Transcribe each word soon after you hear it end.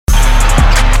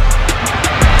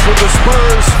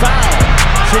foul.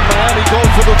 Should Miami go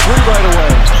for the three right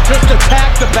away? Just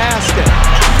attack the basket.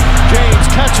 James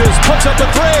catches, puts up the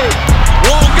three.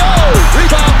 Won't go.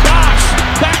 Rebound Bosh.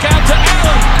 Back out to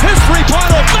Allen. His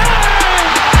three-pointer. Bang!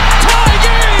 Tie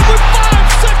game with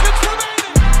 5 seconds remaining.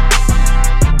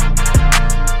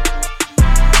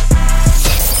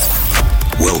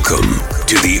 Welcome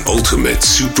to the Ultimate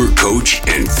Super Coach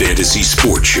and Fantasy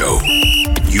Sports Show.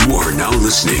 You are now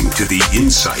listening to the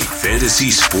Insight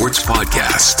Fantasy Sports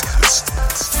Podcast.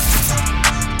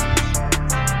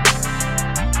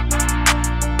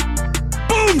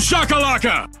 Boom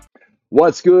shakalaka!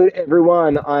 What's good,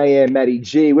 everyone? I am Matty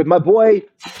G with my boy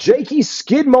Jakey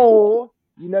Skidmore.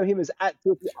 You know him as at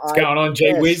What's going on,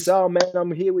 Jay Wiz? So, man,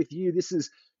 I'm here with you. This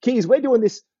is Keys. We're doing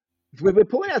this. We're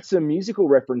pulling out some musical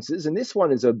references, and this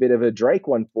one is a bit of a Drake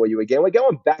one for you again. We're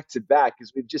going back to back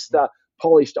because we've just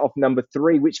polished off number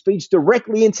 3, which feeds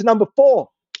directly into number 4.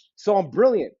 So I'm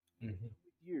brilliant. Mm-hmm.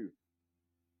 You.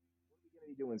 What are we going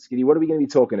to be doing, Skiddy? What are we going to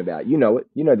be talking about? You know it.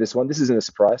 You know this one. This isn't a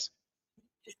surprise.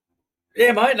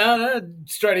 Yeah, mate. No.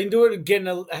 Straight into it.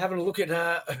 Having a look at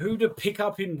who to pick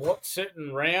up in what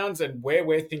certain rounds and where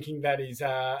we're thinking that is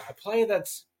a player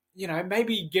that's, you know,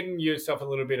 maybe giving yourself a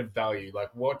little bit of value, like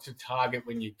what to target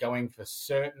when you're going for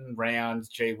certain rounds.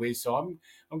 Gee whiz. So I'm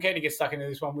keen to get stuck into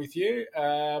this one with you.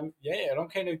 And I'm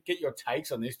keen to get your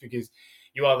takes on this because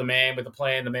you are the man with the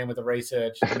plan, the man with the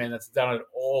research, the man that's done it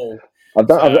all. I'm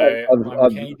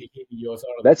keen to hear your side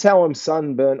of That's how I'm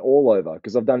sunburnt all over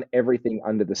because I've done everything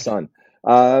under the sun.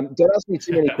 Don't ask me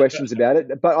too many questions about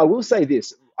it, but I will say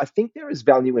this. I think there is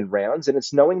value in rounds, and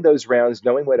it's knowing those rounds,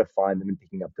 knowing where to find them and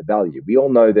picking up the value. We all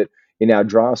know that in our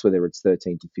drafts, whether it's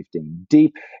 13 to 15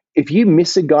 deep, if you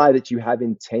miss a guy that you have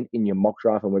intent in your mock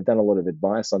draft, and we've done a lot of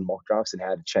advice on mock drafts and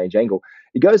how to change angle,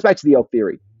 it goes back to the old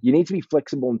theory. You need to be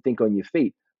flexible and think on your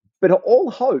feet. But all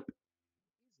hope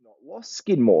is not lost,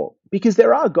 Skidmore, because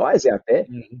there are guys out there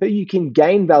who you can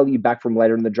gain value back from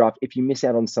later in the draft if you miss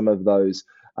out on some of those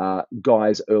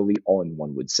guys early on,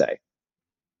 one would say.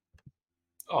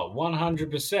 Oh,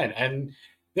 100%. And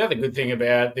the other good thing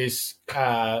about this,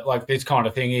 this kind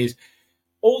of thing is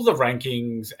all the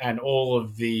rankings and all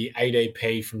of the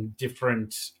ADP from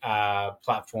different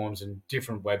platforms and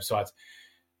different websites,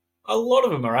 a lot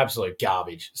of them are absolute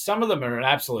garbage. Some of them are an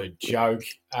absolute joke.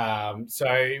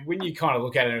 So when you kind of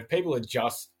look at it, if people are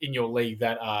just in your league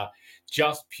that are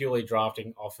just purely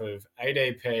drafting off of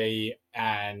ADP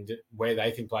and where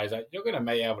they think players are, you're going to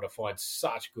be able to find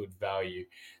such good value.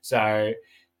 So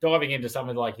diving into some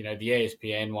of the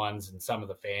ESPN ones and some of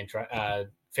the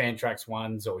Fantrax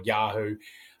ones or Yahoo,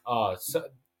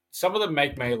 some of them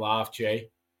make me laugh, G.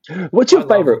 What's your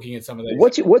favorite? Looking at some of these.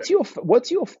 What's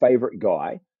your favorite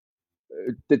guy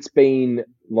that's been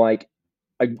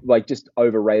just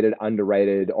overrated,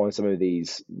 underrated on some of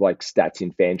these stats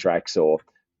in Fantrax or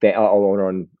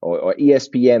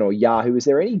ESPN or Yahoo? Is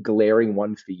there any glaring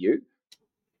one for you?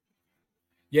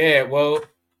 Yeah, well,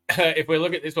 if we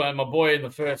look at this one, my boy in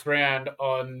the first round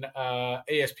on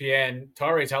ESPN,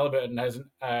 Tyrese Halliburton has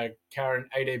a current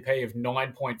ADP of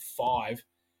 9.5,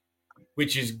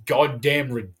 which is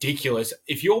goddamn ridiculous.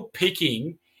 If you're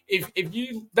picking,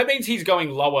 that means he's going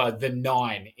lower than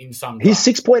 9 in some drafts.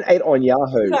 He's 6.8 on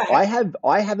Yahoo. I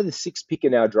have the 6th pick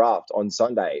in our draft on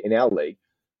Sunday in our league.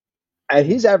 And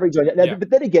his average on but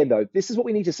then again, though, this is what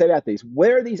we need to say about these.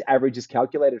 Where are these averages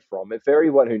calculated from? For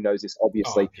everyone who knows this,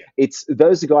 obviously, it's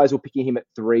those guys who are picking him at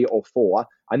 3 or 4,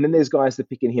 and then there's guys that are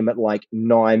picking him at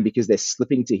 9 because they're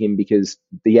slipping to him because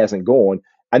he hasn't gone,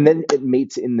 and then it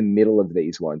meets in the middle of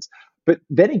these ones. But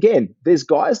then again, there's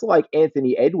guys like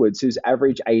Anthony Edwards whose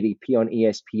average ADP on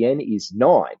ESPN is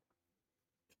 9.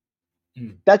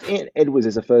 That's Ant Edwards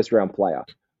as a first-round player.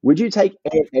 Would you take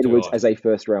Ant Edwards as a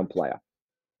first-round player?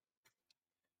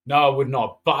 No, I would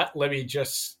not. But let me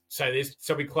just say this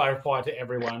so we clarify to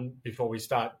everyone before we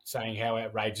start saying how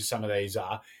outrageous some of these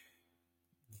are.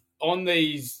 On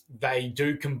these, they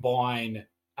do combine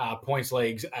points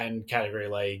leagues and category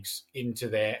leagues into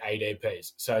their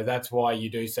ADPs. So that's why you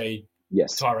do see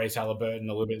Tyrese Halliburton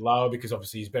a little bit lower because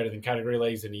obviously he's better than category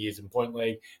leagues than he is in point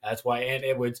league. That's why Ant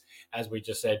Edwards, as we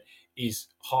just said, is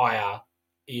higher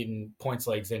in points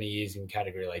leagues than he is in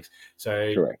category leagues.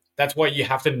 So correct. That's why you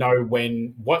have to know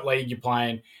what league you're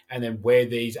playing and then where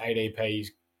these ADPs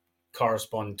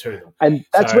correspond to them. And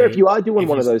that's where if you are doing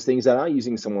one of those things that are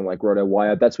using someone like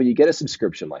RotoWire, that's where you get a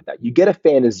subscription like that. You get a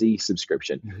Fantasy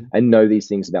subscription and know these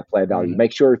things about player value.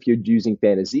 Make sure if you're using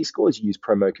Fantasy scores, you use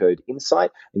promo code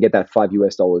INSIGHT and get that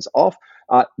 $5 off.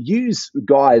 Use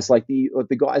guys like the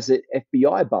guys at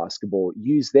FBI basketball.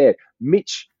 Use their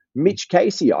Mitch Mitch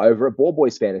Casey over at Ball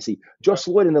Boys Fantasy, Josh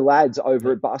Lloyd and the lads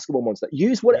over at Basketball Monster.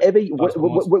 Use whatever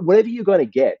whatever you're going to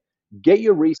get. Get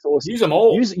your resources. Use them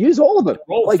all. Use all of them.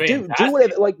 All like do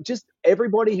whatever. Like just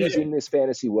everybody who's in this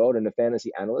fantasy world and a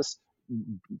fantasy analyst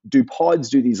do pods,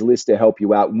 do these lists to help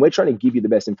you out. And we're trying to give you the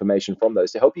best information from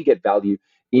those to help you get value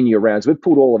in your rounds. We've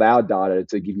pulled all of our data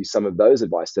to give you some of those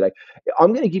advice today.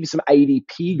 I'm going to give you some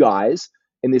ADP guys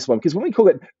in this one because when we call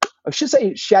it, I should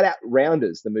say, shout out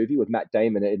Rounders, the movie with Matt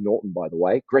Damon and Ed Norton, by the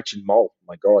way. Gretchen Mol,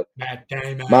 my God. Matt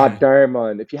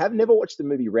Damon. If you have never watched the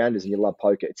movie Rounders and you love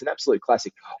poker, it's an absolute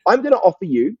classic. I'm going to offer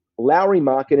you Lauri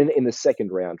Markkanen in the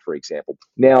second round, for example.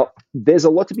 Now, there's a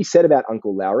lot to be said about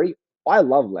Uncle Lauri. I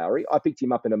love Lauri. I picked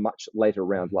him up in a much later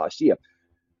round last year.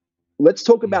 Let's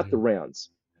talk about the rounds.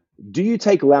 Do you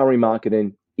take Lauri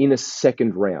Markkanen in a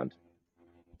second round?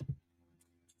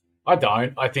 I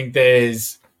don't. I think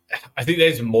there's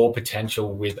more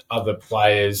potential with other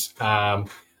players.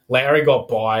 Lauri got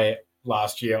by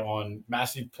last year on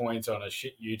massive points on a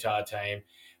shit Utah team.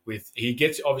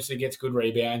 He obviously gets good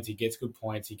rebounds, he gets good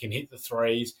points, he can hit the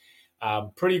threes.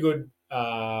 Pretty good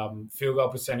field goal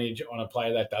percentage on a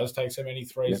player that does take so many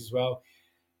threes as well.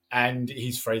 And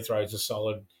his free throws are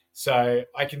solid. So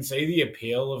I can see the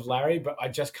appeal of Lauri, but I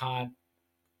just can't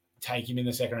take him in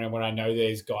the second round when I know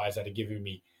there's guys that are giving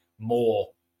me more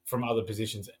from other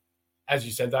positions. As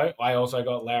you said, though, I also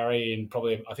got Lauri in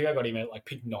I think I got him at like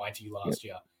pick 90 last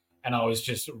year. And I was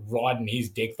just riding his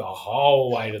dick the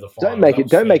whole way to the final.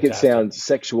 Don't make it sound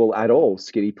sexual at all,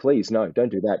 Skitty. Please, no,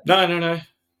 don't do that.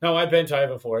 No, I bent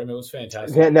over for him. It was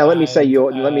fantastic. Now let me say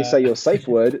your safe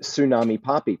word, Tsunami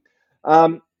Papi.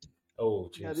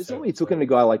 There's always looking at a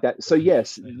guy like that. So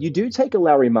yes, you do take a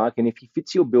Lauri Markkanen if he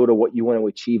fits your build or what you want to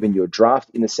achieve in your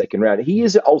draft in the second round. He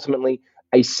is ultimately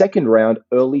a second round,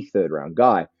 early third round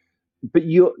guy. But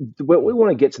what we want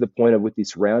to get to the point of with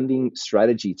this rounding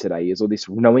strategy today is, or this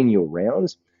knowing your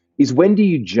rounds, is when do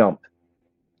you jump?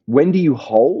 When do you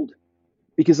hold?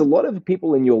 Because a lot of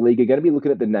people in your league are going to be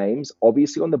looking at the names,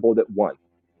 obviously, on the board at one.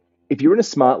 If you're in a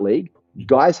smart league,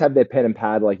 guys have their pen and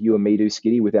pad like you and me do,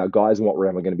 Skitty, with our guys and what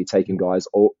round we're going to be taking guys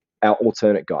or our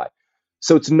alternate guy.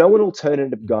 So it's know an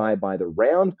alternative guy by the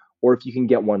round, or if you can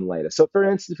get one later. So for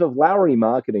instance, if Lauri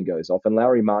Markkanen goes off, and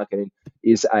Lauri Markkanen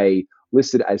is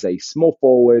listed as a small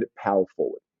forward, power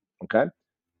forward, okay?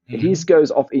 If his goes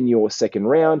off in your second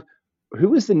round,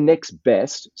 who is the next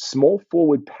best small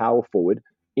forward, power forward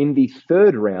in the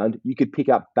third round you could pick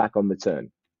up back on the turn?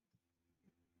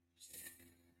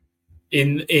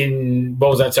 In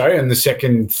what was that? Sorry, in the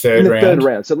third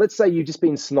round. So let's say you've just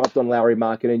been sniped on Lauri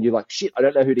Markkanen and you're like, shit, I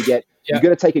don't know who to get. You're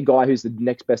going to take a guy who's the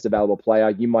next best available player.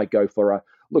 You might go for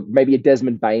maybe a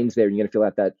Desmond Baines there, and you're going to fill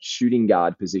out that shooting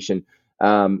guard position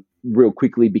real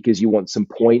quickly because you want some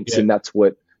points, and that's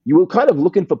what you were kind of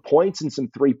looking for, points and some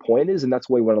 3-pointers, and that's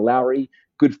why you want a Lauri,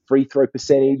 good free throw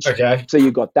percentage. Okay. So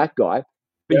you got that guy,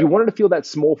 but you wanted to fill that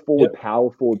small forward,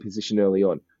 power forward position early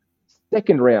on.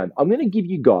 Second round, I'm going to give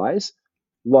you guys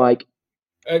like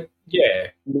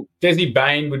Desmond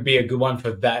Bain would be a good one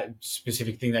for that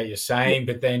specific thing that you're saying,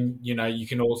 but then you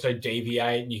can also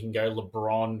deviate and you can go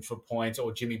LeBron for points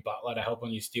or Jimmy Butler to help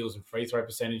on your steals and free throw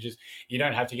percentages. You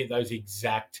don't have to get those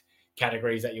exact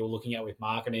categories that you're looking at with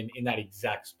Markkanen in that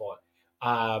exact spot.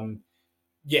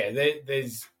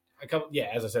 There's a couple.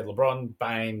 As I said, LeBron,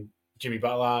 Bain, Jimmy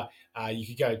Butler. You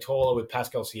could go taller with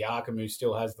Pascal Siakam, who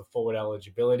still has the forward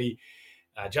eligibility.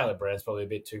 Jaylen Brown's probably a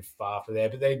bit too far for there.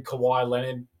 But then Kawhi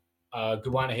Leonard,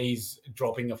 good one. He's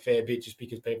dropping a fair bit just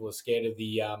because people are scared of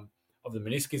the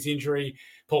meniscus injury.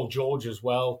 Paul George as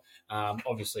well.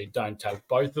 Obviously, don't take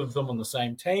both of them on the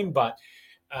same team. But,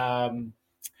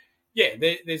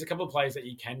 there's a couple of players that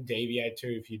you can deviate to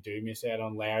if you do miss out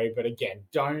on Lauri. But, again,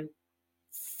 don't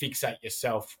fixate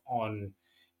yourself on,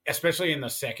 especially in the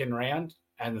second round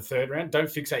and the third round, don't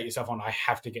fixate yourself on, I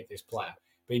have to get this player.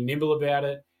 Be nimble about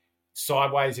it.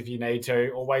 Sideways if you need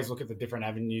to. Always look at the different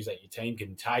avenues that your team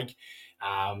can take.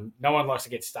 No one likes to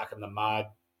get stuck in the mud.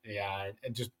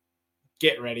 And just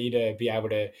get ready to be able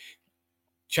to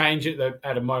change it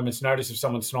at a moment's notice if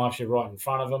someone snipes you right in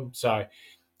front of them. So,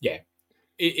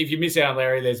 if you miss out on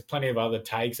Lauri, there's plenty of other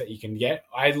takes that you can get.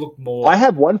 I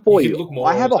have one for you.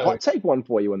 I have a hot take one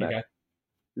for you on that. Okay.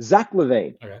 Zach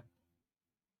LaVine. Okay.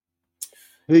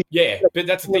 But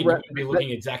that's the thing. You wouldn't be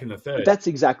looking at Zach in the third. That's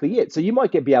exactly it. So you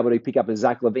might be able to pick up a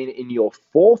Zach LaVine in your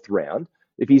fourth round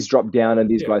if he's dropped down and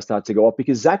these guys start to go off,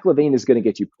 because Zach LaVine is going to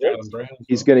get you points.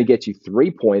 He's going to get you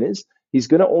 3-pointers. He's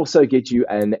going to also get you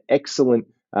an excellent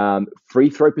free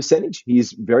throw percentage.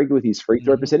 He's very good with his free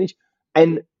throw percentage.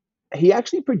 And he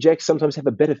actually projects sometimes have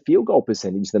a better field goal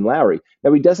percentage than Lowry.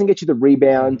 Now, he doesn't get you the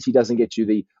rebounds. He doesn't get you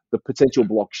the potential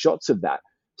block shots of that.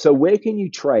 So where can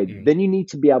you trade? Then you need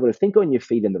to be able to think on your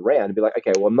feet in the round and be like,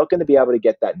 okay, well, I'm not going to be able to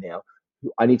get that now.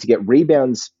 I need to get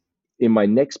rebounds in my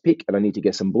next pick, and I need to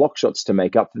get some block shots to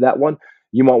make up for that one.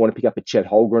 You might want to pick up a Chet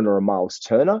Holmgren or a Miles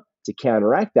Turner to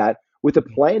counteract that, with a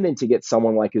plan then to get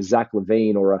someone like a Zach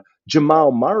LaVine or a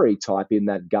Jamal Murray type in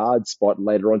that guard spot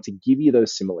later on to give you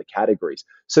those similar categories.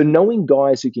 So knowing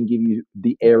guys who can give you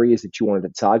the areas that you wanted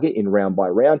to target in round by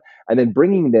round and then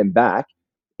bringing them back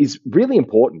is really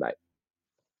important, mate.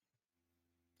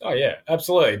 Oh, yeah,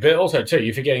 absolutely. But also, too,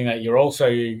 you're forgetting that you're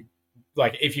also,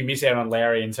 like, if you miss out on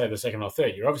Lowry in, say, the second or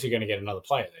third, you're obviously going to get another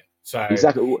player there. So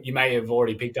exactly. You may have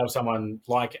already picked up someone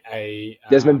like a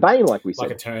Desmond Bane, like we said.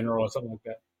 Like a Turner or something like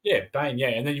that. Yeah, Bane, yeah.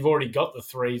 And then you've already got the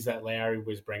threes that Lowry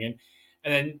was bringing.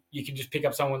 And then you can just pick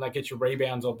up someone that gets you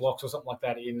rebounds or blocks or something like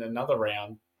that in another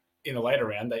round, in a later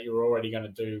round that you're already going to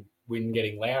do when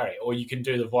getting Lowry. Or you can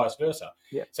do the vice versa.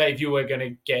 Yeah. Say if you were going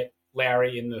to get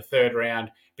Lowry in the third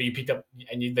round, but you picked up,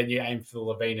 and then you aim for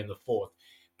LaVine in the fourth.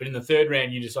 But in the third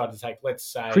round, you decide to take, let's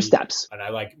say, Kristaps. I don't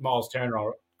know, like Miles Turner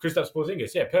or Kristaps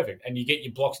Porzingis. Yeah, perfect. And you get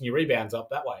your blocks and your rebounds up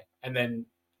that way. And then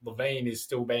LaVine is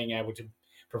still being able to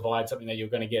provide something that you're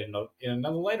going to get in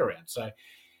another later round. So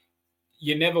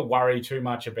you never worry too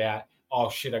much about, oh,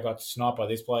 shit, I got sniped by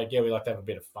this player. Yeah, we like to have a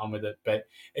bit of fun with it. But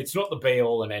it's not the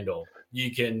be-all and end-all.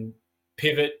 You can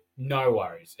pivot, no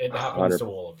worries. It happens to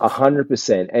all of us.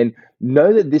 100%. And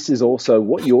know that this is also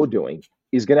what you're doing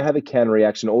is going to have a counter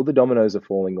reaction. All the dominoes are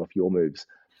falling off your moves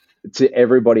to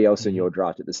everybody else in your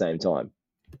draft at the same time.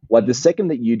 Like the second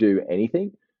that you do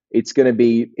anything, it's going to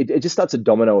be, it just starts a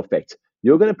domino effect.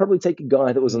 You're going to probably take a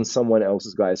guy that was on someone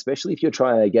else's guy, especially if you're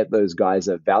trying to get those guys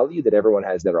a value that everyone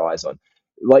has their eyes on.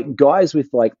 Like guys with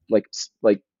like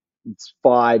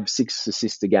 5-6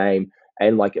 assists a game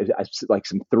and like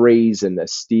some threes and a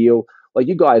steal. Like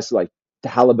you guys like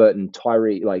Halliburton,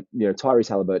 Tyrese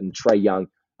Halliburton, Trae Young,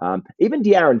 even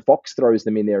De'Aaron Fox throws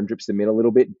them in there and drips them in a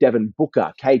little bit. Devin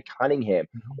Booker, Cade Cunningham,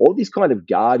 all these kind of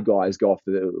guard guys go off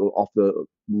the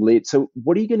lid. So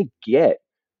what are you going to get?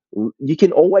 You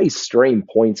can always stream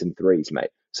points and threes, mate.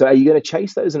 So are you going to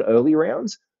chase those in early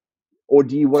rounds, or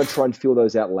do you want to try and fill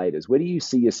those out later? Where do you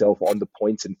see yourself on the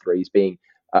points and threes being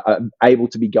able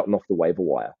to be gotten off the waiver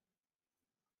wire?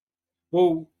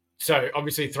 Well, so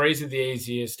obviously threes are the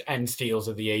easiest and steals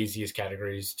are the easiest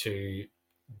categories to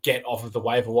get off of the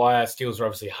waiver wire. Steals are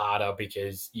obviously harder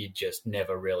because you just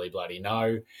never really bloody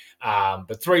know.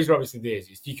 But threes are obviously the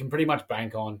easiest. You can pretty much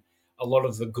bank on a lot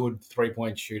of the good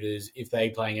three-point shooters. If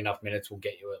they're playing enough minutes, will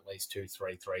get you at least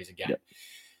 2-3 threes a game. Yep.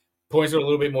 Points are a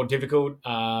little bit more difficult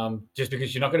just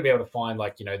because you're not going to be able to find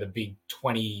the big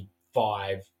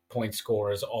 25-point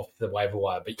scorers off the waiver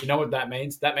wire. But you know what that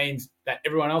means? That means that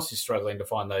everyone else is struggling to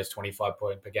find those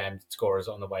 25-point per game scorers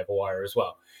on the waiver wire as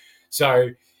well. So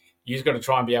you just got to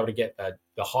try and be able to get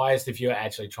the highest. If you're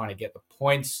actually trying to get the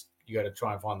points, you got to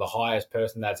try and find the highest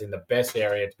person that's in the best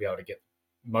area to be able to get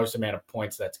most amount of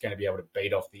points that's going to be able to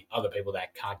beat off the other people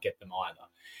that can't get them either.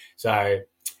 So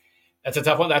that's a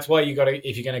tough one. That's why you got to,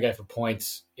 if you're going to go for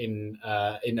points in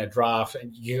a draft,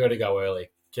 you got to go early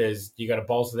because you got to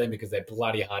bolster them because they're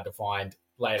bloody hard to find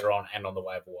later on and on the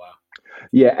waiver wire.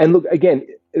 Yeah, and look, again,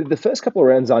 the first couple of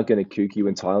rounds aren't going to kook you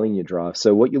entirely in your draft.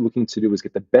 So what you're looking to do is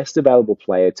get the best available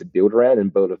player to build around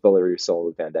and build a very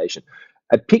solid foundation.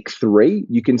 At pick 3,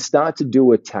 you can start to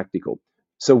do a tactical.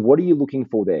 So what are you looking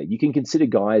for there? You can consider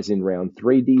guys in round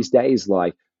 3 these days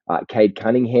like Cade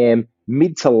Cunningham,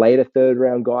 mid to later third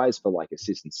round guys for like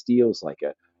assists and steals, like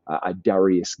a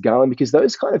Darius Garland, because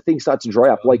those kind of things start to dry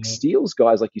up. Like steals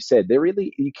guys, like you said,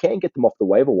 you can get them off the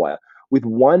waiver wire with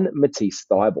one Matisse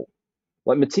Thybulle.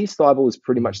 Like Matisse Thybulle is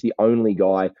pretty much the only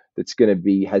guy that's going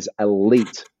to has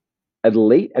elite,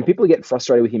 and people get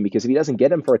frustrated with him because if he doesn't get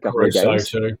them for a couple of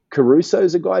games,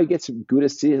 Caruso's a guy who gets good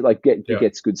assists,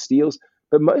 gets good steals.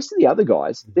 But most of the other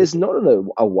guys, there's not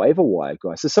a waiver wire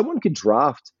guy. So someone could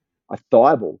draft a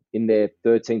Thybulle in their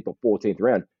 13th or 14th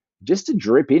round just to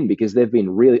drip in because they've been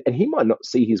really, and he might not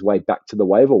see his way back to the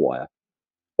waiver wire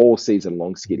all season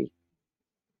long, Skinny.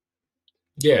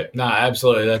 Yeah, no,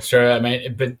 absolutely. That's true. I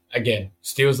mean, but again,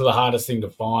 steals are the hardest thing to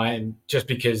find just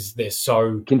because they're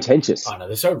so contentious. I know,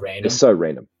 they're so random. They're so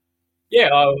random. Yeah,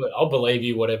 I'll believe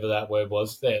you, whatever that word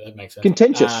was. There, that makes sense.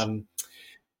 Contentious. A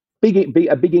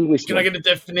big English. Can I get a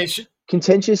definition?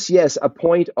 Contentious, yes, a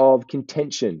point of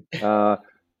contention.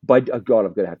 But God,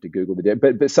 I'm going to have to Google the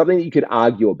but something that you could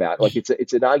argue about, like it's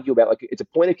an argue about, like it's a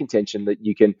point of contention that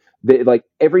you can, like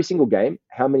every single game,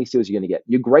 how many steals you're going to get.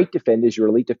 Your great defenders, your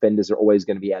elite defenders are always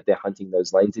going to be out there hunting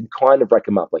those lanes and kind of rack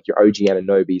them up, like your OG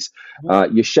Ananobis,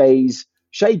 your Shays.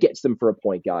 Shea gets them for a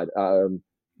point guard.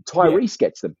 Tyrese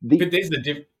gets them. But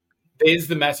there's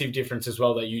the massive difference as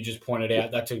well that you just pointed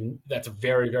out. That's a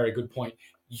very, very good point.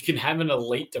 You can have an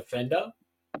elite defender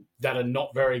that are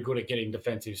not very good at getting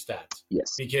defensive stats.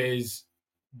 Yes. Because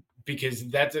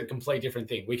that's a complete different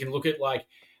thing. We can look at like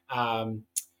Isaac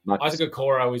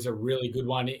Okoro is a really good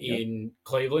one in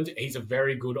Cleveland. He's a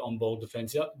very good on-ball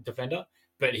defender,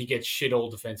 but he gets shit all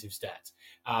defensive stats.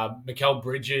 Mikal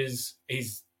Bridges,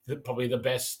 he's probably the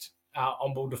best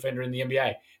on-ball defender in the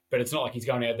NBA, but it's not like he's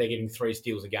going out there getting 3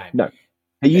 steals a game. No.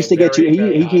 He used to get you,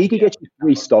 he could get you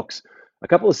 3 stocks a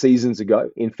couple of seasons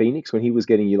ago in Phoenix when he was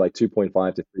getting you like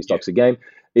 2.5 to 3 stocks a game.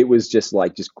 It was just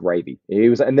gravy.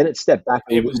 And then it stepped back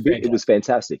a little bit. It was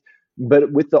fantastic.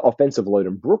 But with the offensive load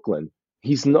in Brooklyn,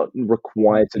 he's not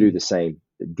required to do the same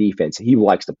defense. He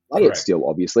likes to play it still,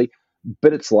 obviously,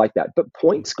 but it's like that. But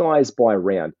points guys by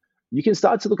round, you can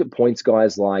start to look at points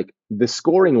guys like the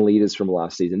scoring leaders from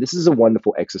last season. This is a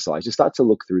wonderful exercise. Just start to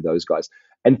look through those guys.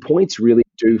 And points really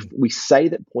do. We say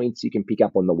that points you can pick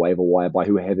up on the waiver wire by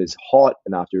whoever's hot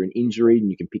and after an injury,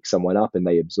 and you can pick someone up and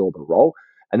they absorb a role.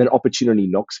 And then opportunity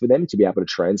knocks for them to be able to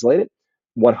translate it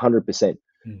 100%.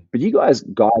 But you guys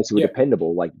who are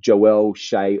dependable, like Joel,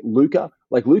 Shea, Luka,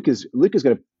 like Luka's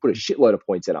going to put a shitload of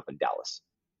points up in Dallas,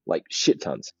 like shit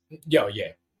tons. Yeah.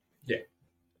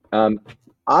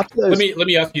 After those, let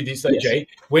me ask you this though, Jay.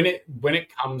 When it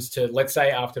comes to let's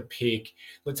say after pick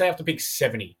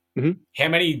 70, how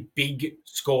many big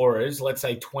scorers, let's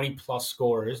say 20 plus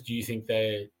scorers, do you think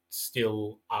they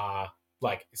still are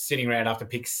like sitting around after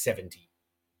pick 70,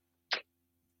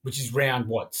 which is round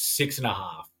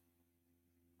 6.5?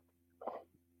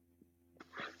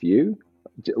 Few,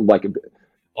 like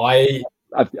I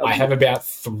have about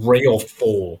 3 or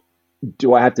 4.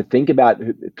 Do I have to think about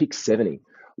pick 70?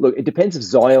 Look, it depends if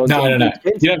Zion's... No. You don't have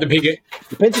to pick it.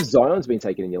 Depends if Zion's been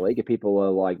taken in your league. If people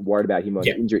are like worried about him on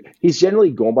injury. He's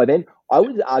generally gone by then. I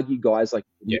would argue guys like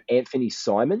Anthony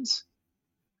Simons.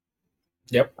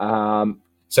 Yep.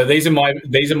 So these are my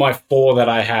 4 that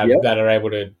I have that are able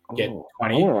to get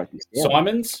 20.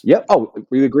 Simons. Yep. Oh,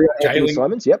 we agree on Anthony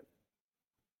Simons. Yep.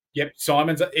 Yep,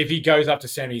 Simons, if he goes up to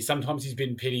 70, sometimes he's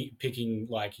been picking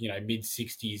like,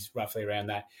 mid-60s, roughly around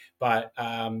that. But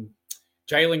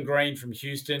Jalen Green from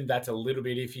Houston, that's a little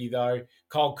bit iffy, though.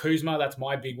 Kyle Kuzma, that's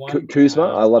my big one.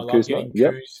 Kuzma, I love Kuzma.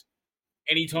 Yep.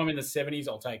 Anytime in the 70s,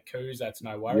 I'll take Kuz. That's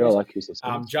no worries. Yeah, I like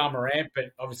Kuzma. Ja Morant, but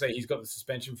obviously he's got the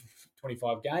suspension for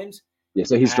 25 games. Yeah,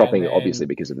 so he's dropping, obviously,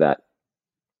 because of that.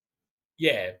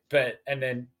 Yeah, and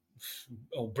then...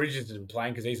 Bridges isn't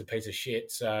playing because he's a piece of shit,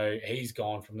 so he's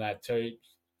gone from that too.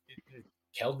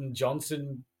 Keldon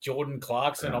Johnson, Jordan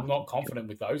Clarkson, I'm not confident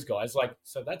with those guys.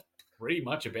 So that's pretty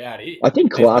much about it. I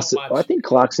think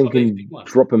Clarkson can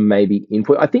drop him maybe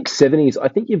input. I think 70s. I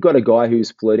think you've got a guy who's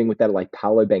flirting with that, like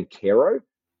Paolo Banchero.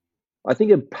 I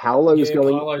think if Paolo's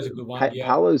going. Paolo's a good one.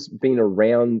 Paolo's been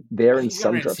around there in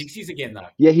some drops. 60s again though.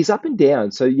 Yeah, he's up and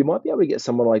down, so you might be able to get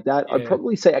someone like that. Yeah. I'd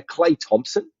probably say a Klay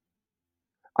Thompson.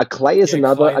 A Clay is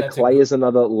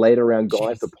another later round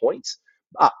guy for points.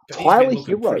 Tyler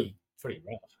Hero, pretty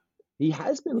rough. He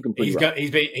has been looking pretty rough.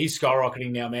 He's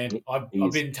skyrocketing now, man. I've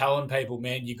been telling people,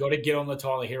 man, you got to get on the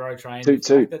Tyler Hero train. The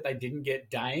fact that they didn't get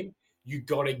Dame, you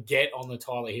got to get on the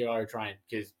Tyler Hero train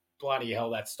because bloody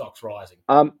hell, that stock's rising.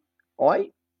 I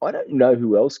don't know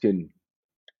who else can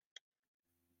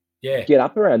get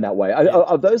up around that way.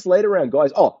 Of those later round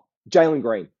guys, Jalen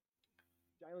Green.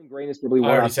 Green is probably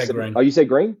one. Green. Oh, you said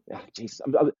Green? Oh, geez.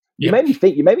 You made me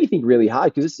think really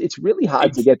hard because it's really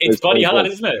hard to get those. It's bloody hard,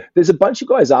 isn't it? There's a bunch of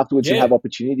guys afterwards who have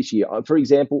opportunity this year. For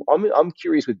example, I'm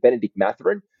curious with Benedict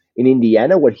Mathurin in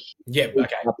Indiana what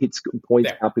output's going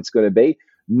to be,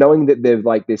 knowing that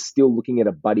they're still looking at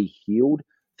a Buddy Hield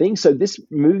thing. So this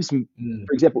moves,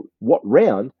 for example, what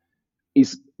round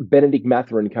is Benedict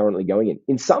Mathurin currently going in?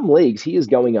 In some leagues, he is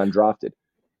going undrafted.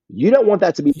 You don't want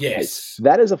that to be the case.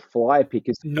 That is a flyer pick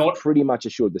is not pretty much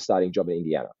assured the starting job in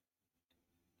Indiana.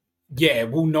 Yeah,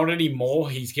 well, not anymore.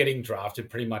 He's getting drafted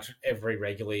pretty much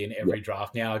regularly in every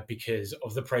draft now because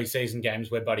of the preseason games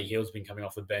where Buddy Hield's been coming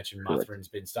off the bench and Mathurin's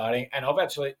been starting. And I've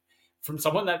actually, from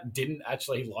someone that didn't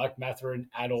actually like Mathurin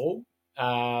at all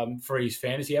for his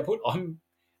fantasy output,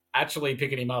 actually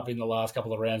picking him up in the last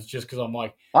couple of rounds just because I'm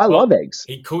like, I love Eggs.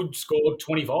 He could score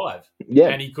 25. Yeah.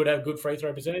 And he could have good free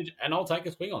throw percentage, and I'll take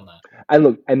a swing on that. And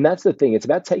look, and that's the thing. It's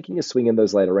about taking a swing in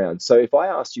those later rounds. So if I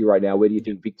asked you right now, where do you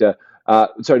think Victor,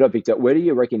 not Victor, where do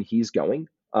you reckon he's going?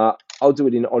 I'll do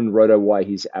it on Roto why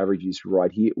his average is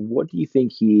right here. What do you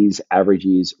think his average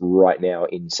is right now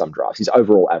in some drafts? His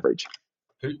overall average?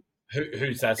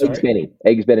 Who's that, sorry?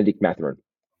 Eggs Benedict Mathurin.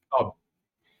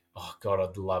 Oh, God,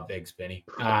 I'd love Eggs Benny.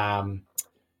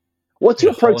 What's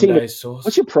your protein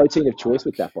of choice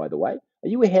with that, by the way? Are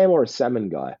you a ham or a salmon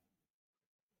guy?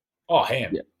 Oh,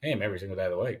 ham. Yeah. Ham every single day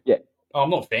of the week. Yeah. Oh, I'm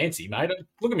not fancy, mate.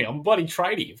 Look at me. I'm bloody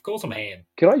tradie. Of course I'm ham.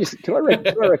 Can I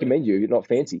recommend you, you're not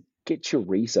fancy, get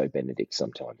chorizo Benedict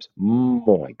sometimes.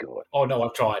 My God. Oh, no,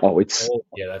 I've tried.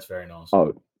 Yeah, that's very nice.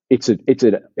 Oh, it's a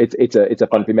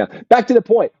fun female. Back to the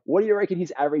point. What do you reckon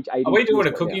his average ADP? Are we doing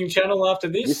a cooking channel after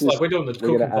this? We're doing the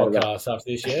cooking podcast after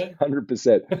this, yeah?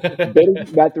 100%.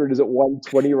 Benedict Mathurin is at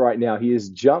 120 right now. He has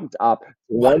jumped up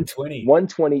 120.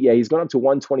 120. Yeah, he's gone up to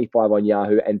 125 on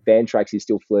Yahoo, and Fantrax he's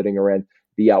still flirting around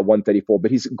the 134.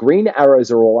 But his green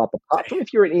arrows are all up. Apart from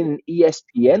if you're in an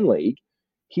ESPN league,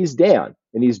 he's down.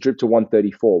 And he's dripped to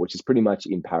 134, which is pretty much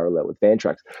in parallel with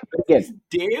Fantrax. But again,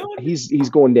 he's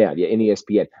gone down, in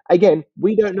ESPN. Again,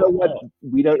 we don't know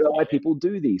why people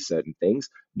do these certain things.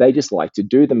 They just like to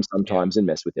do them sometimes and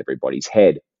mess with everybody's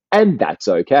head, and that's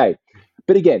okay.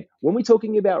 But again, when we're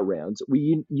talking about rounds,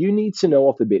 you need to know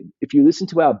off the bit. If you listen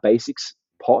to our basics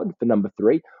pod for number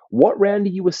 3, what round are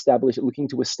you looking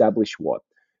to establish what?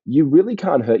 You really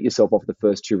can't hurt yourself off the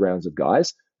first 2 rounds of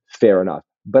guys. Fair enough.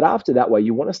 But after that way,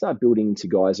 you want to start building into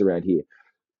guys around here.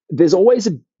 There's always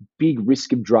a big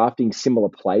risk of drafting similar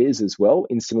players as well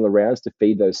in similar rounds to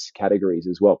feed those categories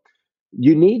as well.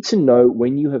 You need to know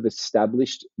when you have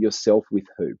established yourself with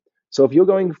who. So if you're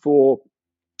going for,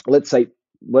 let's go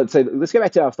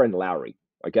back to our friend Lowry,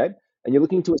 okay? And you're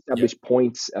looking to establish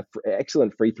points,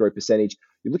 excellent free throw percentage.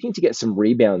 You're looking to get some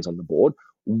rebounds on the board.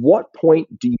 What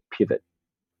point do you pivot?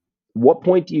 What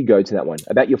point do you go to that one?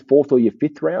 About your 4th or your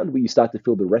 5th round, where you start to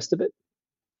fill the rest of it?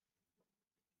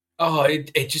 Oh,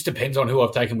 it just depends on who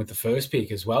I've taken with the first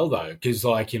pick as well, though. Because,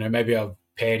 maybe I've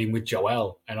paired him with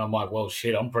Joel, and I'm like, well,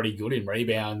 shit, I'm pretty good in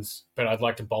rebounds, but I'd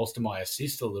like to bolster my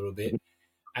assist a little bit.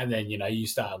 And then, you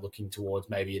start looking towards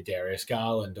maybe a Darius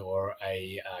Garland or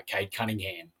a Cade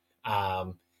Cunningham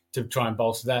to try and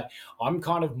bolster that. I'm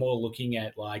kind of more looking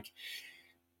at, I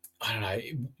don't know,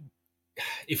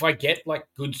 if I get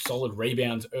good solid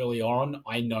rebounds early on,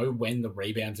 I know when the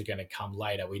rebounds are going to come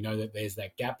later. We know that there's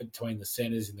that gap between the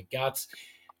centers and the guts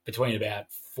between about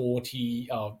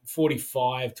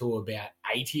 45 to about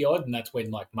 80 odd. And that's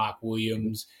when Mark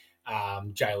Williams,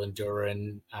 Jalen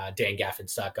Duren, Dan Gafford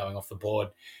start going off the board.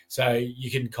 So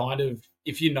you can kind of,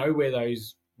 if you know where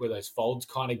those folds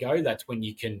kind of go, that's when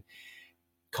you can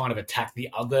kind of attack the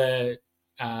other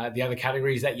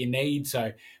categories that you need.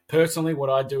 So personally, what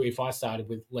I do if I started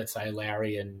with, let's say,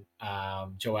 Lowry and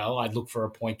Joel, I'd look for a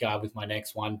point guard with my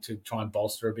next one to try and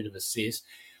bolster a bit of assist.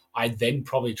 I'd then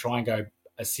probably try and go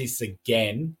assists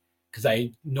again because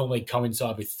they normally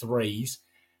coincide with threes.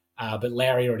 But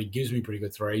Lowry already gives me pretty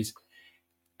good threes.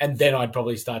 And then I'd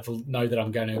probably start to know that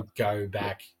I'm going to go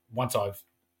back. Once I've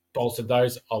bolstered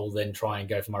those, I will then try and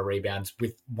go for my rebounds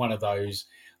with one of those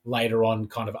later on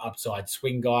kind of upside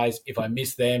swing guys. If I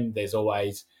miss them, there's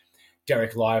always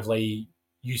Derek Lively,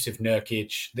 Yusuf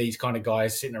Nurkic, these kind of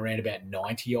guys sitting around about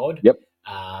 90 odd. Yep.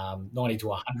 90 to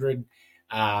 100.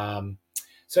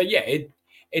 So yeah,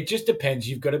 it just depends.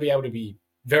 You've got to be able to be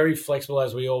very flexible,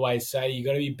 as we always say. You've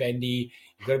got to be bendy.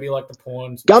 You've got to be like the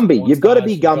pawns. Gumby. You've got to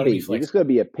be Gumby. You've just got to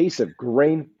be a piece of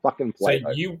green fucking plate.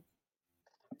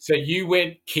 So you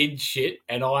went kid shit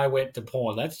and I went to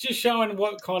porn. That's just showing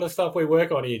what kind of stuff we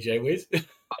work on here, G-Wiz.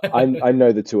 I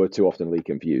know the two are too oftenly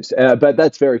confused, but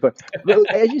that's very fun.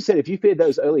 As you said, if you feared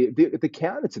those earlier, the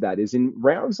counter to that is in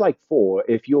rounds like 4,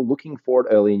 if you're looking for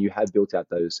it early and you have built out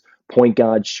those point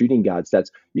guard, shooting guard stats,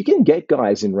 you can get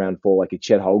guys in round 4 like a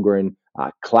Chet Holmgren,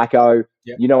 Klacko.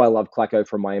 Yep. I love Klacko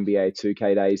from my NBA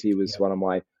 2K days. He was one of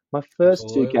my first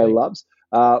 2K loves.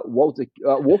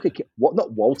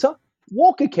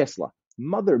 Walker Kessler,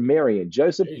 Mother Mary and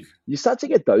Joseph. You start to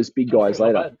get those big guys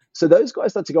later. So those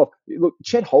guys start to go off. Look,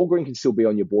 Chet Holmgren can still be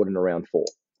on your board in around 4.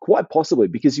 Quite possibly,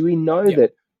 because we know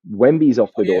that Wemby's off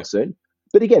the door soon.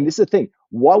 But again, this is the thing.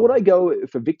 Why would I go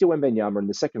for Victor Wembanyama in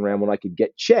the second round when I could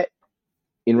get Chet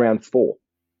in round 4?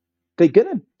 They're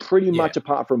going to pretty much,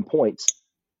 apart from points,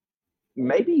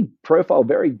 maybe profile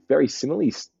very, very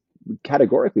similarly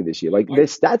categorically this year. Their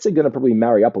stats are going to probably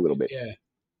marry up a little bit. Yeah.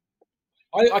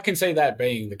 I can see that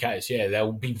being the case. Yeah,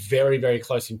 they'll be very, very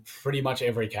close in pretty much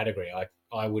every category.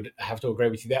 I would have to agree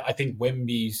with you there. I think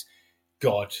Wemby's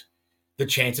got the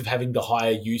chance of having the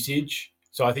higher usage.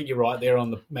 So I think you're right there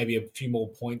on maybe a few more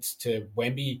points to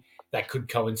Wemby. That could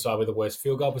coincide with a worse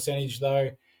field goal percentage,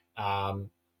 though.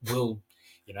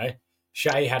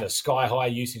 Shea had a sky-high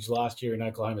usage last year in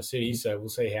Oklahoma City, so we'll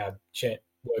see how Chet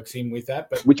works in with that.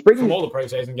 But from all the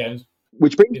preseason games,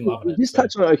 just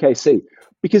touch on OKC,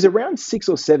 because around 6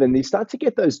 or 7, they start to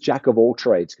get those jack of all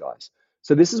trades guys.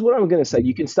 So this is what I'm going to say.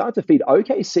 You can start to feed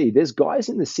OKC. There's guys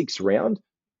in the 6th round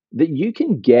that you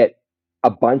can get a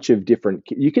bunch of different.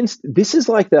 This is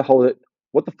like the whole,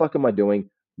 what the fuck am I doing?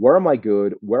 Where am I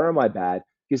good? Where am I bad?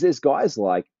 Because there's guys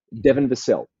like Devin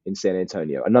Vassell in San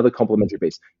Antonio, another complimentary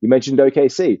piece. You mentioned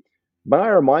OKC. May I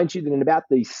remind you that in about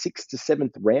the 6th to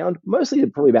 7th round, mostly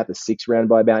probably about the 6th round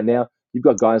by about now, you've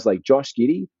got guys like Josh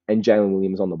Giddey and Jalen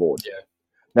Williams on the board. Yeah.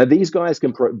 Now, these guys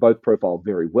can both profile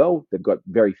very well. They've got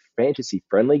very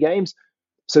fantasy-friendly games.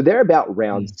 So they're about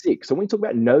round 6. So when we talk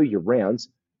about know your rounds,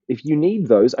 if you need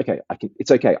those,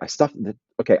 it's okay. I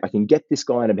can get this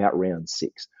guy in about round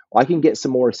 6. I can get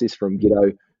some more assists from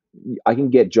Giddo. I can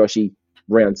get Joshy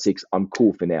round 6. I'm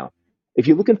cool for now. If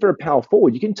you're looking for a power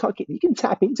forward, you can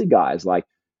tap into guys like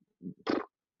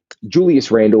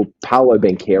Julius Randle, Paolo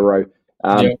Banchero,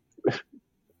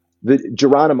 the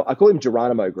Geronimo. I call him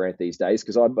Geronimo Grant these days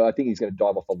because I think he's going to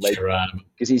dive off a ledge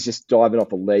because he's just diving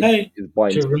off a ledge. Hey,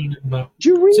 Geronimo.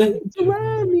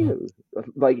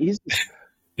 Like he's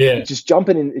just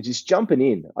jumping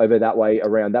in over that way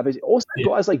around that. But also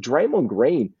guys like Draymond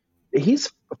Green,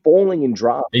 he's falling in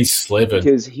draft. He's slipping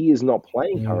because he is not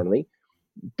playing currently.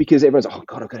 Because everyone's like, oh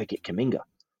God, I've got to get Kuminga.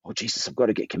 Oh Jesus, I've got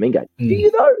to get Kuminga. Do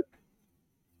you though?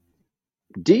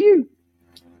 Do you?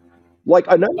 Like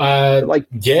I know,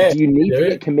 do you need to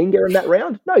get Kuminga in that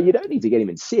round? No, you don't need to get him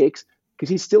in 6 because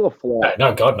he's still a flyer.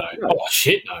 No, God no. Oh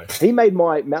shit, no. He made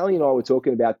Mally and I were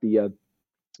talking about he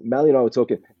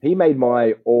made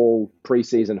my all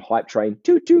preseason hype train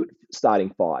toot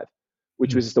starting 5,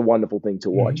 which was just a wonderful thing to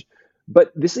watch.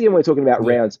 But this again, we're talking about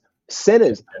rounds.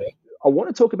 Centers. I want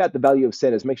to talk about the value of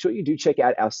centers. Make sure you do check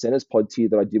out our centers pod tier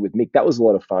that I did with Mick. That was a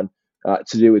lot of fun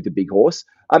to do with the big horse.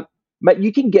 Mate,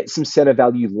 you can get some center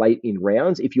value late in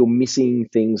rounds if you're missing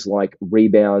things like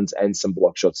rebounds and some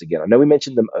block shots again. I know we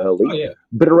mentioned them early,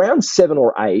 but around 7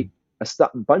 or 8, a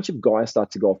bunch of guys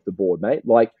start to go off the board, mate.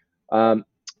 Like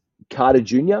Carter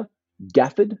Jr.,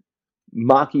 Gafford,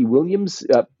 Marky Williams.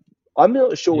 I'm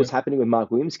not sure what's happening with Mark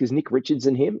Williams because Nick Richards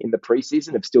and him in the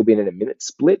preseason have still been in a minute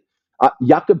split.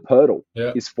 Jakob Poeltl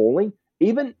is falling.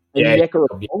 Even Onyeka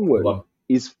Okongwu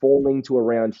is falling to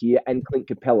around here, and Clint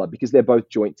Capella because they're both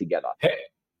joint together.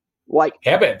 How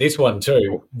about this one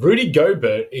too? Rudy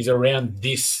Gobert is around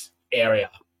this area.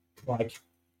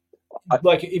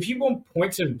 Like if you want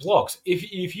points and blocks,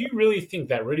 if you really think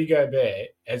that Rudy Gobert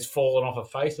has fallen off a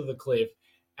face of the cliff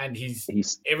and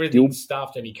he's everything's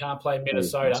stuffed and he can't play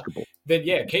Minnesota, then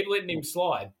keep letting him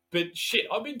slide. But shit,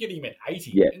 I've been getting him at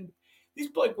 80. Yeah. And this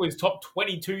bloke was top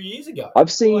 22 years ago. I've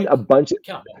seen a bunch of.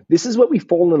 This is what we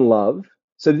fall in love.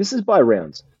 So this is by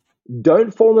rounds.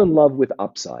 Don't fall in love with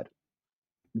upside.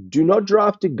 Do not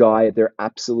draft a guy at their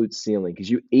absolute ceiling because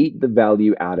you eat the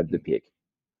value out of the pick.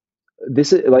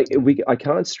 This is I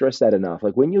can't stress that enough.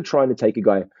 Like when you're trying to take a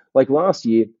guy, like last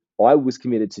year, I was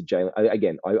committed to Jalen.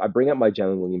 Again, I bring up my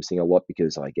Jalen Williams thing a lot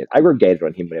because I get aggregated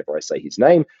on him whenever I say his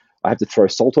name. I have to throw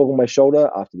salt over my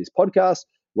shoulder after this podcast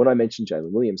when I mention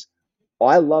Jalen Williams.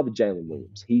 I love Jalen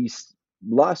Williams. He's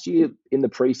last year in the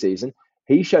preseason,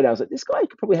 he showed out that this guy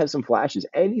could probably have some flashes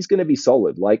and he's going to be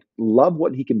solid. Like, love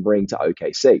what he can bring to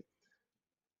OKC.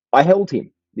 I held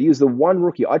him. He was the one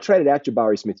rookie. I traded out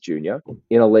Jabari Smith Jr.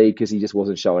 in a league because he just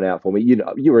wasn't showing out for me. You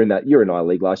know, you were in our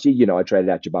league last year. You know, I traded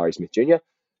out Jabari Smith Jr.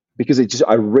 because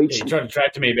I reached. Yeah, he tried to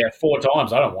trade to me about 4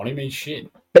 times. I don't want him. He's shit.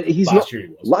 But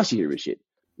last year he was shit.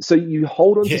 So you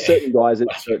hold on to certain guys in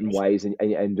certain ways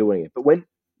and doing it. But when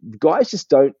guys just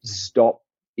don't stop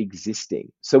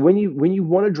existing. So when you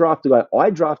want to draft a guy, I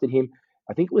drafted him.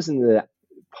 I think it was in the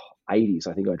 80s.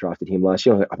 I think I drafted him last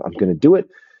year. I'm going to do it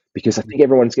because I think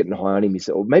everyone's getting high on him.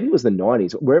 Or maybe it was the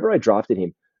 90s. Wherever I drafted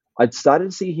him, I'd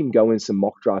started to see him go in some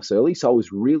mock drafts early. So I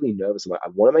was really nervous. I'm like, I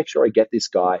want to make sure I get this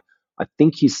guy. I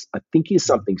think he's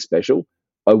something special.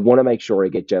 I want to make sure I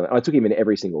get Jalen. I took him in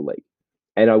every single league,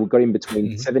 and I got him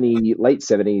between late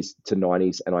 70s to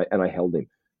 90s, and I held him.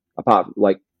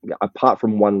 Apart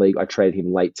from one league, I traded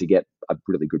him late to get a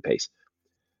really good piece.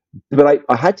 But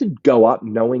I had to go up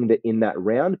knowing that in that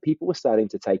round, people were starting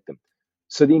to take them.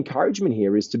 So the encouragement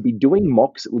here is to be doing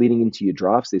mocks leading into your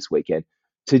drafts this weekend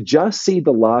to just see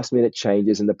the last minute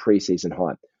changes in the preseason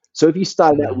hype. So if you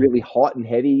started out really hot and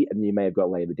heavy, and you may have got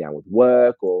labored down with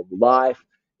work or life,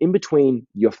 in between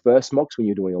your first mocks when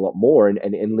you're doing a lot more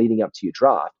and leading up to your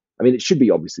draft, I mean, it should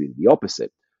be obviously the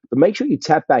opposite. But make sure you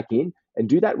tap back in and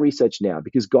do that research now,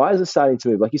 because guys are starting to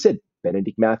move. Like you said,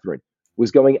 Benedict Mathurin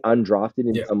was going undrafted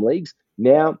in some leagues.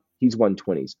 Now he's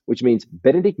 120s, which means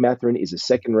Benedict Mathurin is a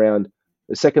second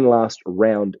last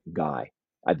round guy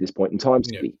at this point in time.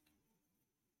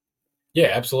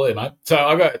 Yeah, absolutely, mate. So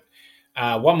I got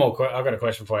one more. I got a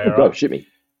question for you. Go, right? Shoot me.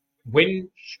 When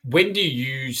do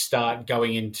you start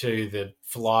going into the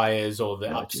flyers or the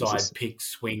upside pick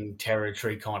swing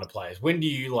territory kind of players? When do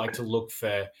you like to look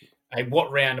for, hey,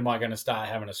 what round am I going to start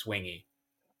having a swingy?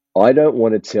 I don't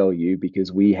want to tell you,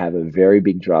 because we have a very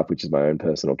big draft, which is my own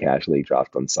personal cash league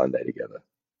draft on Sunday together.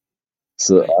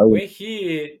 So we're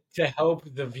here to help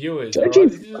the viewers. Don't you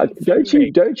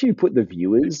put the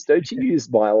viewers? Don't you use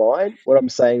my line? What I'm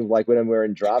saying, like when we're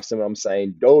in drafts, and I'm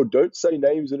saying, "Oh, don't say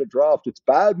names in a draft. It's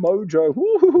bad mojo.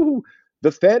 Woo-hoo-hoo.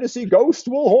 The fantasy ghost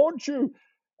will haunt you."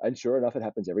 And sure enough, it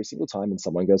happens every single time, and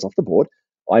someone goes off the board.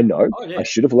 I know. I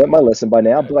should have learned my lesson by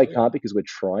now, but I can't, because we're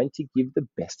trying to give the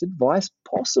best advice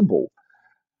possible.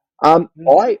 I am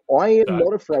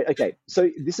not afraid. Okay, so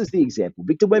this is the example.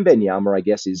 Victor Wembanyama, I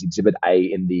guess, is exhibit A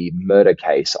in the murder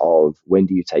case of when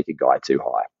do you take a guy too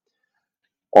high.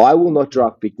 I will not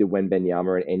draft Victor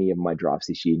Wembanyama in any of my drafts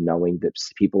this year, knowing that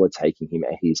people are taking him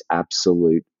at his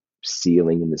absolute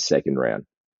ceiling in the second round.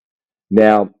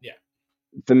 Now,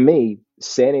 for me,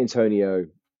 San Antonio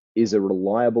is a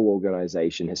reliable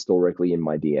organization historically in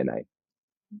my DNA.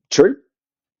 True?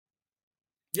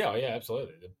 Yeah,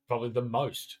 absolutely. They're probably the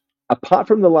most. Apart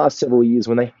from the last several years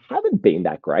when they haven't been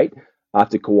that great,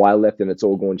 after Kawhi left and it's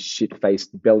all gone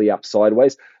shit-faced, belly up,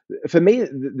 sideways. For me,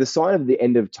 the sign of the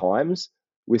end of times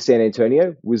with San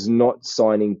Antonio was not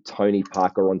signing Tony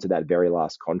Parker onto that very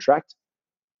last contract.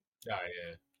 Oh,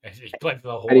 yeah. He played for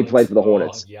the Hornets. And he played for the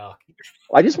Hornets. Yuck.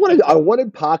 I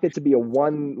wanted Parker to be a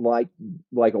one-trick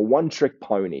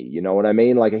pony. You know what I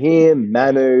mean? Like him,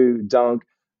 Manu, Dunk.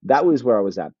 That was where I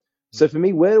was at. So for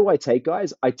me, where do I take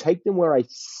guys? I take them where I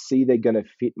see they're going to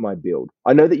fit my build.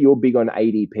 I know that you're big on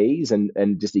ADPs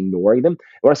and just ignoring them.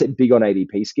 When I say big on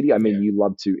ADP, Skitty, I mean you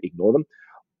love to ignore them.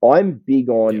 I'm big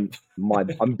on my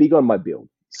build.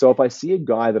 So if I see a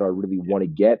guy that I really want to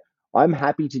get, I'm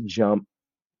happy to jump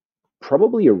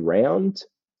probably around.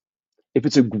 If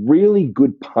it's a really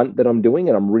good punt that I'm doing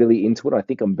and I'm really into it, I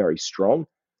think I'm very strong.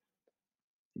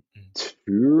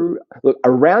 A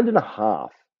round and a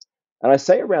half. And I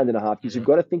say a round and a half because you've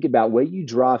got to think about where you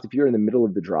draft. If you're in the middle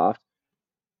of the draft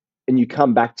and you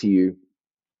come back to you,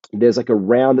 there's like a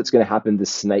round that's going to happen. The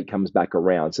snake comes back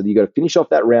around. So you got to finish off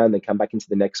that round, then come back into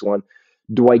the next one.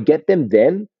 Do I get them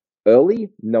then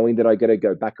early, knowing that I got to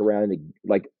go back around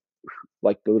like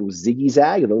the little ziggy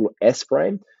zag, the little S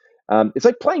frame? It's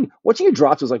like watching a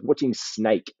draft was like watching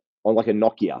Snake on like a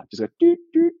Nokia. Just like, doot,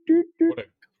 doot, doot, doot. What a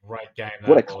great game that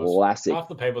What a was. classic. Half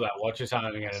the people that watch us aren't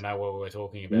even going to know what we're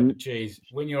talking about. But geez,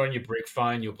 when you're on your brick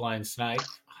phone, you're playing Snake.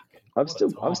 I've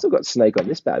still got Snake on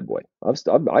this bad boy. I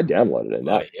downloaded it.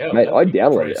 Mate, I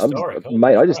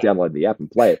just downloaded the app and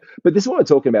play it. But this is what I'm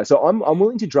talking about. So I'm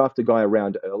willing to draft a guy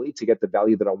around early to get the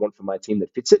value that I want for my team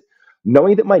that fits it,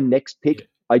 knowing that my next pick,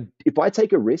 if I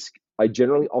take a risk, I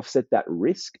generally offset that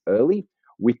risk early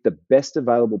with the best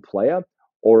available player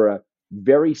or a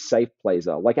very safe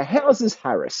player, like a Houses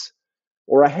Harris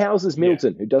or a Houses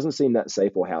Milton, who doesn't seem that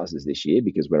safe, or Houses this year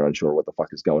because we're unsure what the fuck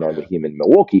is going on with him in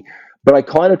Milwaukee. But I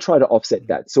kind of try to offset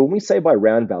that. So when we say by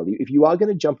round value, if you are going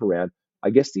to jump around, I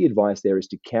guess the advice there is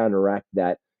to counteract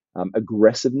that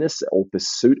aggressiveness or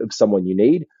pursuit of someone you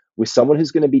need with someone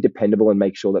who's going to be dependable and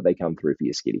make sure that they come through for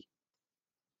your Skitty.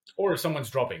 Or if someone's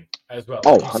dropping as well.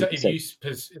 Oh, if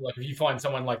you find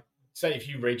someone, like, say if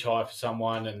you reach high for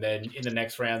someone and then in the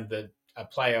next round a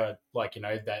player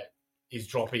that is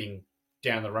dropping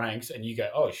down the ranks and you go,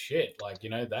 oh shit,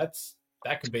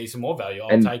 that could be some more value.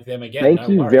 I'll take them again. Thank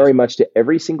you very much to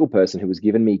every single person who has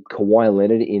given me Kawhi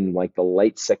Leonard in like the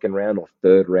late second round or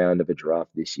third round of a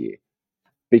draft this year.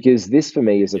 Because this for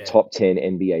me is a top 10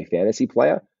 NBA fantasy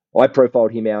player. I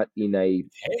profiled him out in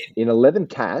 11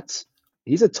 cats.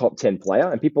 He's a top 10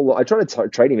 player, and people. I try to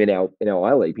trade him in our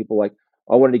I League. People are like,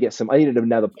 I needed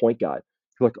another point guard.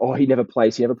 They're like, oh, he never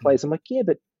plays. I'm like, yeah,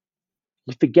 but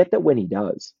you forget that when he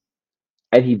does,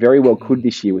 and he very well could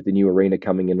this year with the new arena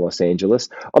coming in Los Angeles.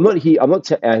 I'm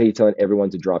not out here telling everyone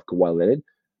to draft Kawhi Leonard,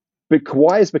 but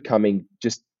Kawhi is becoming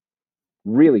just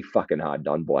really fucking hard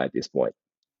done by at this point.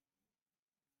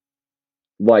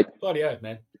 Like, bloody oath,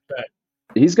 man. But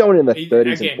he's going in the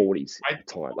 30s and 40s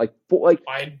time.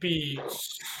 I'd be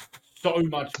so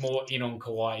much more in on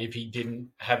Kawhi if he didn't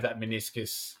have that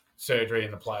meniscus surgery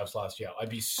in the playoffs last year. I'd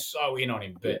be so in on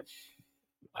him, but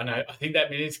I think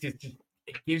that meniscus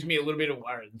it gives me a little bit of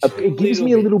worry. It gives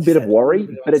me a little bit of worry,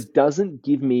 but it doesn't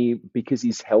give me, because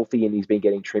he's healthy and he's been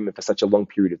getting treatment for such a long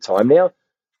period of time now,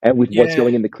 and with what's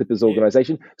going in the Clippers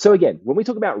organization. So again, when we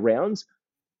talk about rounds,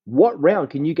 what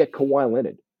round can you get Kawhi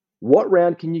Leonard? What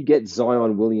round can you get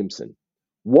Zion Williamson?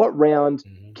 What round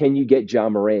can you get Ja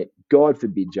Morant? God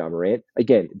forbid Ja Morant.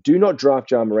 Again, do not draft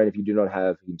Ja Morant if you do not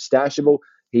have him stashable.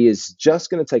 He is just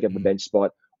going to take up a bench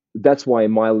spot. That's why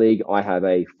in my league, I have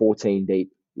a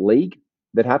 14-deep league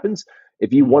that happens.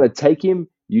 If you want to take him,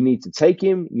 you need to take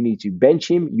him. You need to bench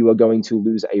him. You are going to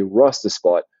lose a roster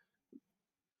spot.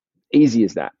 Easy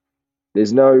as that.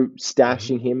 There's no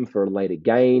stashing him for a later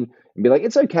gain and be like,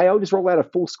 it's okay, I'll just roll out a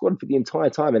full squad for the entire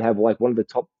time and have like one of the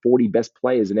top 40 best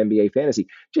players in NBA fantasy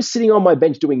just sitting on my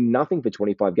bench doing nothing for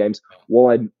 25 games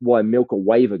while I milk a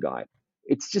waiver guy.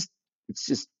 It's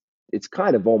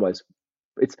kind of almost,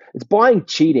 it's buying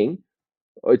cheating,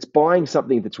 or it's buying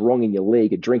something that's wrong in your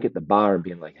league, a drink at the bar and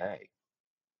being like, hey,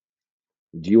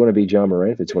 do you want to be Ja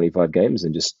Morant for 25 games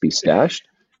and just be stashed?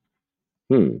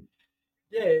 Yeah,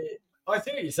 I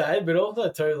see what you're saying, but also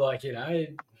too, like, you know,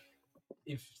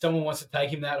 if someone wants to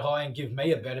take him that high and give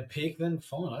me a better pick, then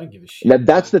fine, I don't give a shit. Now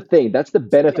that's the thing. That's the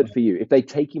benefit for you if they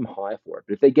take him high for it.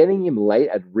 But if they're getting him late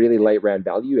at really late round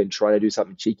value and trying to do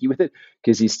something cheeky with it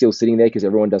because he's still sitting there because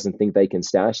everyone doesn't think they can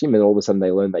stash him, and all of a sudden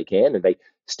they learn they can and they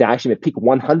stash him at pick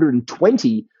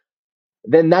 120,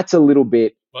 then that's a little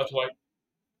bit.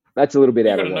 That's a little bit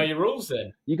out of line. You got to know your rules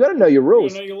then. You got to know your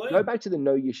rules. Know your Go back to the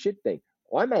know your shit thing.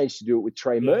 I managed to do it with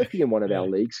Trey Murphy in one of our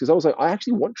leagues because I was like, I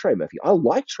actually want Trey Murphy. I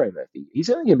like Trey Murphy. He's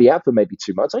only going to be out for maybe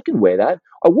 2 months. I can wear that.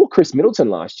 I wore Chris Middleton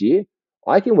last year.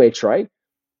 I can wear Trey.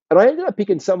 And I ended up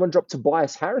picking someone dropped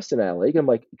Tobias Harris in our league. I'm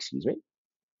like, excuse me?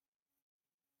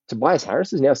 Tobias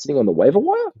Harris is now sitting on the waiver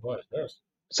wire?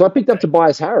 So I picked up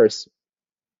Tobias Harris.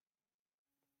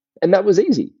 And that was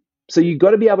easy. So you've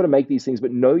got to be able to make these things,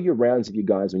 but know your rounds of your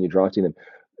guys when you're drafting them.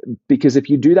 Because if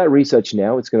you do that research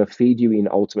now, it's going to feed you in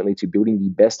ultimately to building the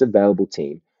best available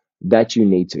team that you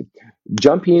need to.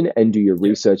 Jump in and do your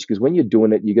research, because when you're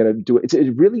doing it, you're going to do it. It's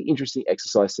a really interesting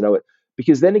exercise to know it,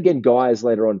 because then again, guys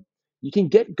later on, you can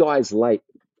get guys late.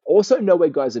 Also know where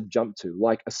guys have jumped to,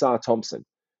 like Asar Thompson.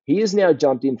 He has now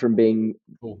jumped in from being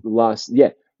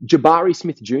Jabari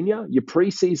Smith Jr., your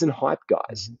preseason hype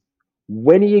guys.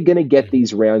 When are you going to get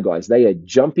these round guys? They are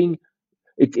jumping.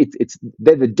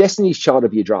 They're the Destiny's Child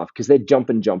of your draft because they're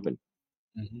jumping. Do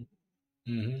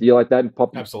you like that,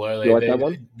 Pop? Absolutely. You like that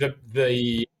one?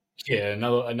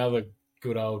 Another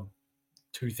good old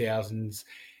 2000s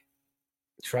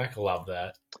track. I love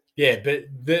that. Yeah, but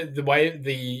the way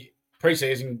the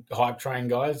preseason hype train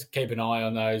guys, keep an eye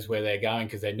on those where they're going,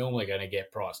 because they're normally going to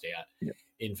get priced out.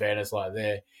 In fairness, like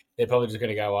they're probably just going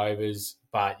to go overs.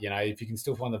 But you know, if you can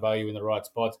still find the value in the right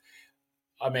spots,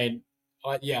 I mean.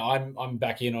 I'm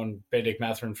back in on Benedict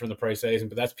Mathurin from the preseason,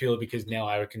 but that's purely because now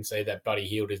I can see that Buddy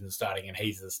Hield isn't starting and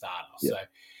he's the starter. So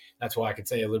that's why I can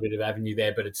see a little bit of avenue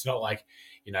there. But it's not like,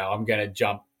 you know, I'm going to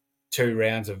jump 2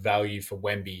 rounds of value for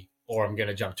Wemby, or I'm going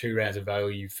to jump 2 rounds of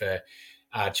value for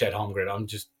Chet Holmgren. I'm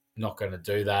just not going to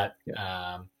do that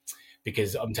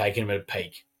because I'm taking him at a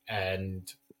peak.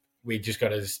 And we just got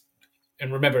to –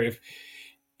 and remember, if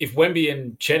Wemby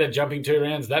and Chet are jumping 2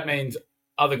 rounds, that means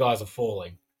other guys are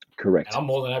falling. Correct. And I'm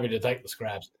more than happy to take the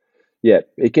scraps. Yeah,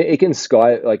 it can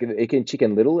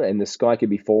chicken little, and the sky can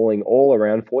be falling all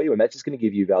around for you, and that's just going to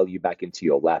give you value back into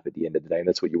your lap at the end of the day, and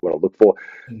that's what you want to look for.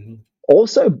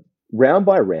 Also, round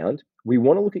by round, we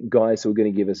want to look at guys who are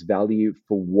going to give us value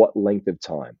for what length of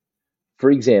time.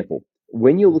 For example,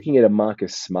 when you're looking at a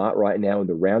Marcus Smart right now in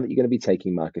the round that you're going to be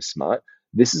taking Marcus Smart,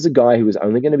 this is a guy who is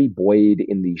only going to be buoyed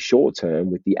in the short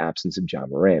term with the absence of Ja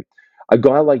Morant. A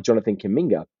guy like Jonathan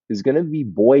Kuminga is going to be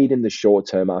buoyed in the short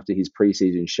term after his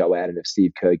preseason show out, and if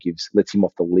Steve Kerr lets him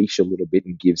off the leash a little bit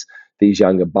and gives these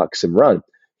younger bucks some run,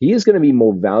 he is going to be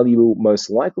more valuable, most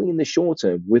likely in the short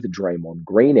term, with Draymond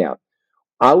Green out.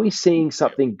 Are we seeing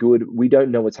something good? We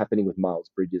don't know what's happening with Miles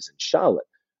Bridges and Charlotte.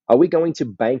 Are we going to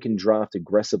bank and draft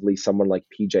aggressively someone like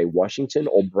PJ Washington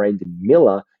or Brandon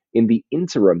Miller in the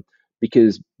interim?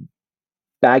 Because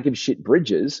bag of shit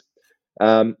Bridges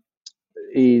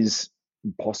is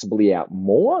possibly out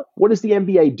more. What is the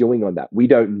NBA doing on that? We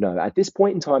don't know. At this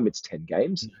point in time, it's 10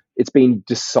 games. It's been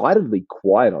decidedly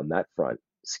quiet on that front,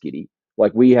 Skitty.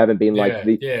 Like, we haven't been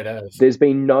there's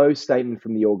been no statement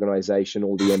from the organization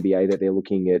or the NBA that they're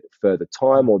looking at further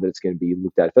time or that it's going to be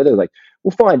looked at further. Like,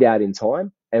 we'll find out in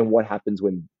time and what happens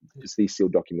when these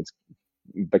sealed documents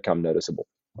become noticeable.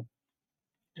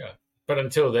 Yeah. But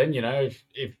until then, if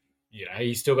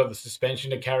he's still got the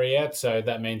suspension to carry out, so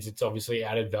that means it's obviously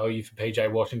added value for PJ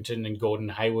Washington and Gordon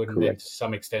Hayward, and then to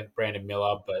some extent Brandon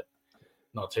Miller, but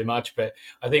not too much. But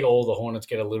I think all the Hornets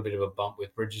get a little bit of a bump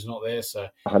with Bridges not there. So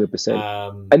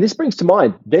 100%. And this brings to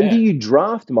mind, then do you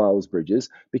draft Miles Bridges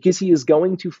because he is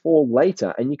going to fall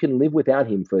later and you can live without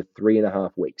him for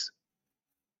 3.5 weeks?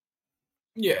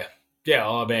 Yeah. Yeah,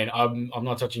 I mean, I'm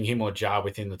not touching him or Jar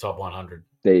within the top 100.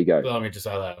 There you go. Let me just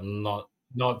say that. I'm not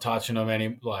touching them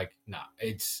any.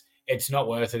 It's not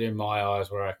worth it in my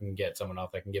eyes where I can get someone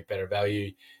else that can get better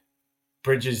value.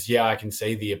 Bridges, I can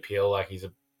see the appeal. Like, he's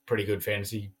a pretty good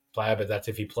fantasy player, but that's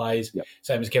if he plays. Yep.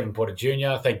 Same as Kevin Porter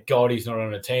Jr. Thank God he's not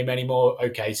on a team anymore.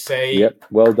 OKC. Yep,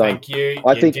 well done. Thank you.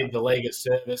 You did the league a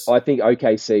service. I think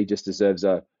OKC just deserves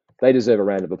a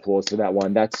round of applause for that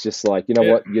one. That's just like,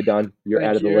 what? You're done. You're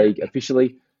out of the league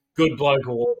officially. Good bloke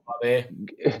award there.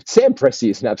 Sam Presti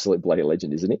is an absolute bloody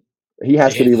legend, isn't he? He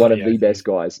has to be one of the best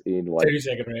guys in 2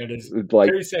 second rounders.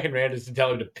 2 second rounders to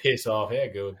tell him to piss off. How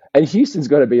good. And Houston's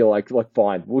got to be like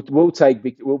fine. We'll take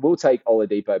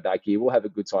Oladipo back here. We'll have a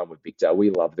good time with Victor. We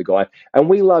love the guy, and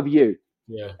we love you.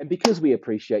 Yeah. And because we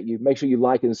appreciate you, make sure you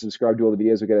like and subscribe to all the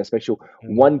videos. We've got a special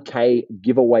 1K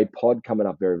giveaway pod coming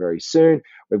up very, very soon.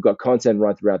 We've got content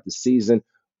right throughout the season.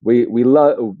 We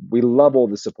love all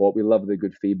the support. We love the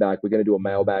good feedback. We're going to do a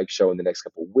mailbag show in the next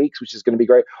couple of weeks, which is going to be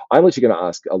great. I'm literally going to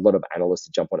ask a lot of analysts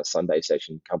to jump on a Sunday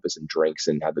session, compass and drinks,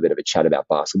 and have a bit of a chat about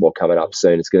basketball coming up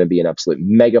soon. It's going to be an absolute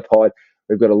mega pod.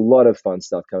 We've got a lot of fun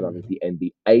stuff coming up with the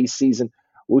NBA season.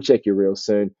 We'll check you real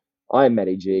soon. I'm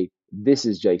Matty G. This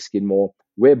is Jake Skidmore.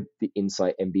 We're the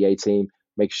Insight NBA team.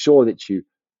 Make sure that you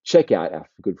check out our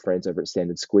good friends over at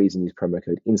Standard Squeeze and use promo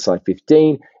code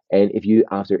INSIGHT15. And if you're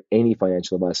after any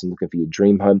financial advice and looking for your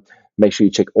dream home, make sure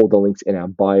you check all the links in our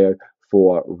bio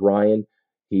for Ryan.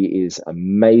 He is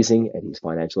amazing at his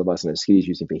financial advice and the skills he's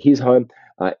using for his home.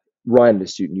 Ryan at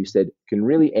Astute Newstead can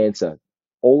really answer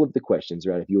all of the questions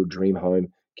around if your dream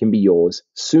home can be yours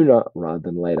sooner rather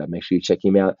than later. Make sure you check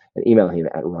him out and email him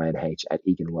at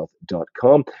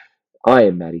ryanh@eganwealth.com. I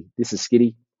am Matty. This is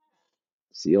Skiddy.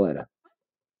 See you later.